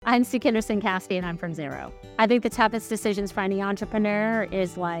I'm Sukhinder Cassidy, and I'm from Xero. I think the toughest decisions for any entrepreneur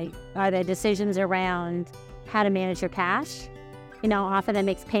is are the decisions around how to manage your cash. Often it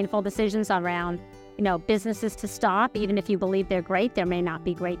makes painful decisions around, businesses to stop. Even if you believe they're great, they may not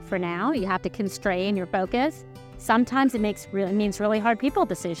be great for now. You have to constrain your focus. Sometimes it means really hard people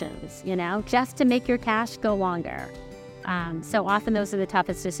decisions, just to make your cash go longer. So often those are the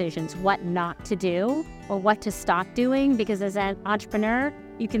toughest decisions, what not to do or what to stop doing, because as an entrepreneur,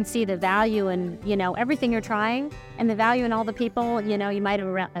 you can see the value in, everything you're trying and the value in all the people, you might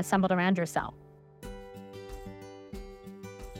have assembled around yourself.